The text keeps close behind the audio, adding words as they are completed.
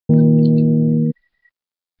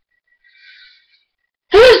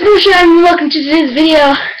and welcome to today's video.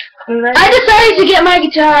 I decided to get my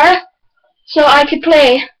guitar so I could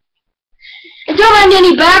play. And don't mind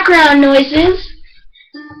any background noises.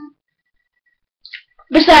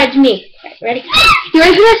 Besides me. Ready? You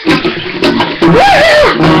ready for this? Woo!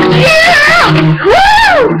 Yeah!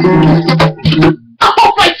 Woo!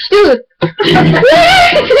 Oh my dude!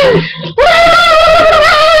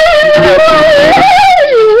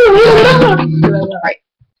 Alright.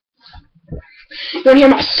 You wanna hear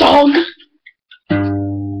my song?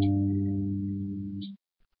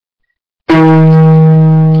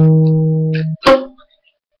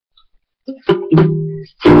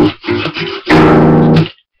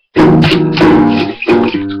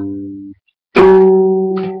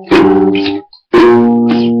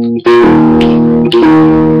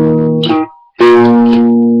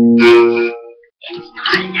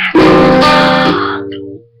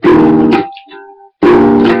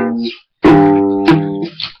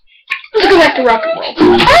 Let's go back to rock and roll.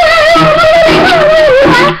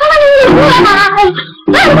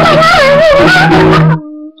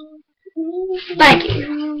 Thank you.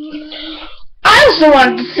 I also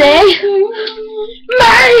wanted to say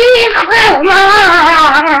Merry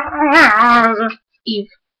Christmas Eve.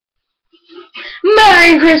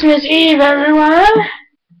 Merry Christmas Eve, everyone.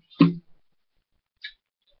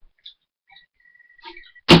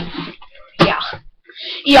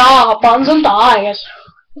 Yeah, buns and thighs.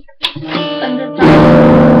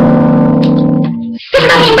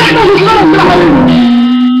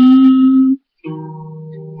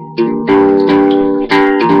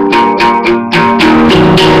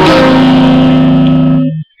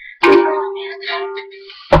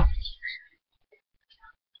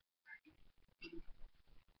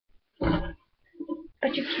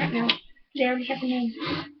 But you can't know. They already have a name.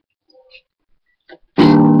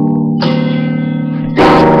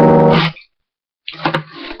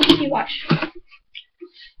 You watch.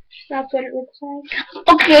 That's what it looks like.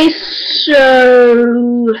 Okay, so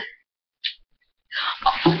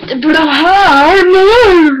you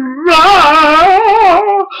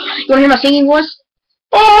wanna hear my singing voice?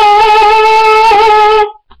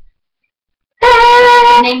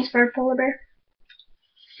 Name's for polar bear.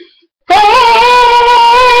 I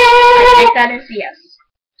think that is yes.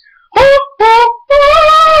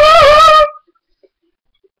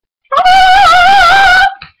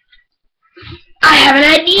 I have an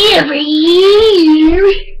idea for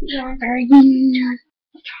you.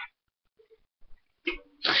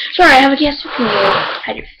 Sorry, I have a guess for you.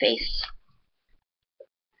 Hide your face.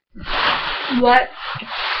 What?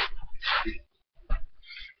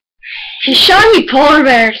 He's showing me polar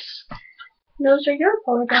bears. Those are your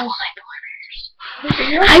polar bears. I want my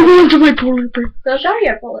polar bears. I want my polar bears. Those are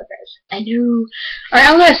your polar bears. I do. Alright,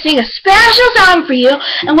 I'm gonna sing a special song for you,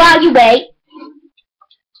 and while you wait,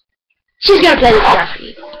 she's gonna play the guitar for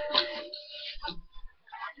you.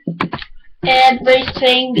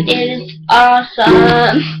 Everything is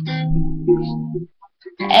awesome.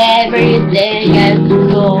 Everything is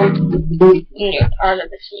gold. You're part of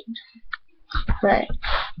the scene. Right.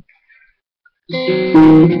 I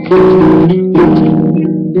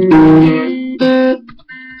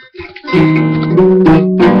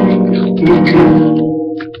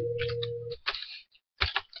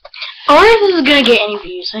wonder if this is gonna get any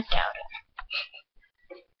views. I doubt it.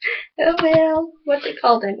 Oh well, what's it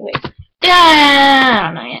called anyway? Yeah, I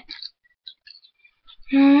don't know yet.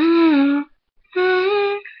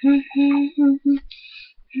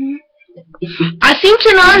 I seem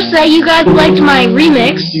to notice that you guys liked my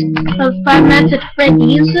remix of Five Nights at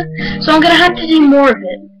Freddy's, so I'm gonna have to do more of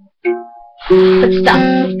it. But stop.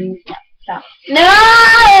 Stop.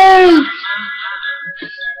 No!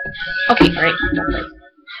 Okay, great.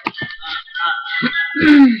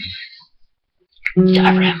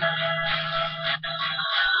 Diaphragm.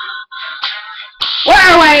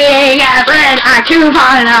 We're waiting at Red Eye to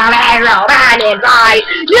find out everybody right.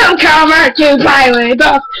 Newcomer to play with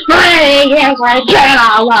us. Playing games like get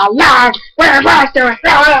all along. We're first to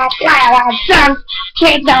throw up flower sun.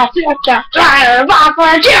 Kids are sister, fire off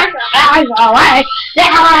for just eyes away.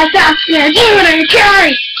 Now I stop to do the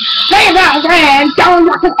carry. Leave those hands, don't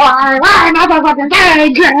look at our line. Motherfucking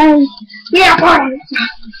daydream. Yeah, boys.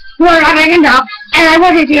 We're having enough, and I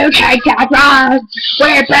wanted to take that ride.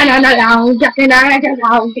 We're burning alone, just in our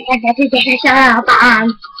alone, can't get to get yourself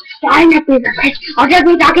on. Trying to be the best, I'll just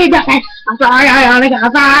be talking the best. I'm sorry, I only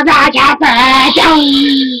got five, I can't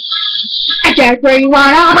I just bring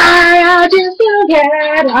one over, I just don't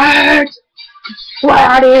get hurt.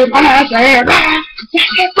 What is happening?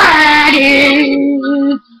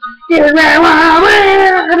 What is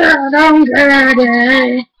don't get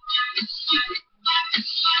it?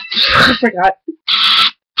 I forgot.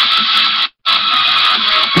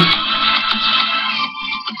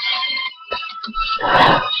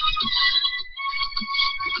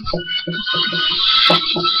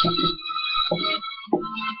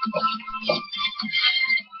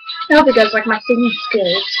 I hope you guys like my singing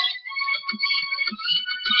skills.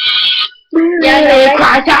 Yeah,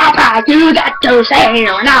 cries out, I do that to say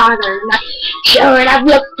another night. Should have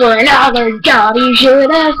looked for another job. You should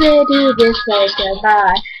have said to this place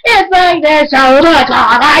goodbye. It's like there's so much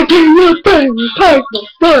I do you think personal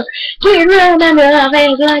for. Can't remember a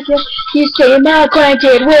face like this. You seem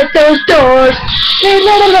acquainted with those doors. There's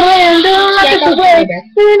little land, don't look at the way.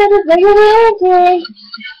 You never think of anything.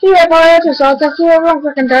 You have all your salts and feel wrong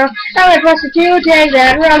fucking door. I request that you take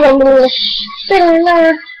that rubber.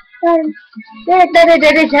 Trying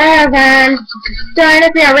to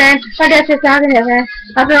feel around, I guess it's not gonna happen.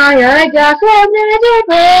 After all, you're like just so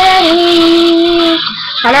pretty.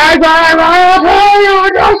 And I wanna tell you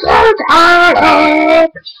just so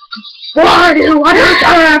tired. Why do you want to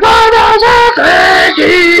turn for the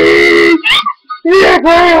security? If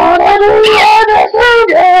I want to do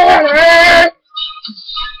together,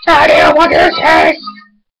 how do you want to say?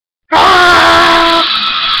 Ah!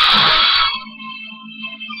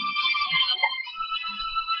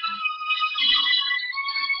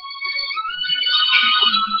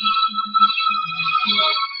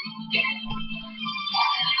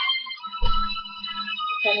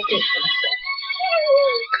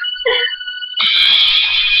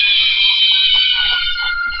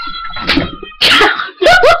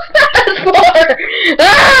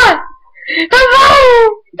 Ah! Hello!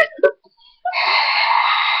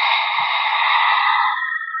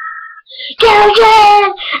 Johnson!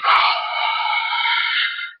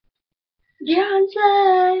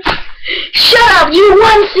 Johnson! Shut up, you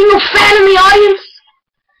one single fan in the audience!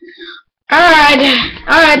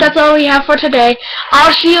 Alright, that's all we have for today.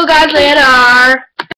 I'll see you guys later.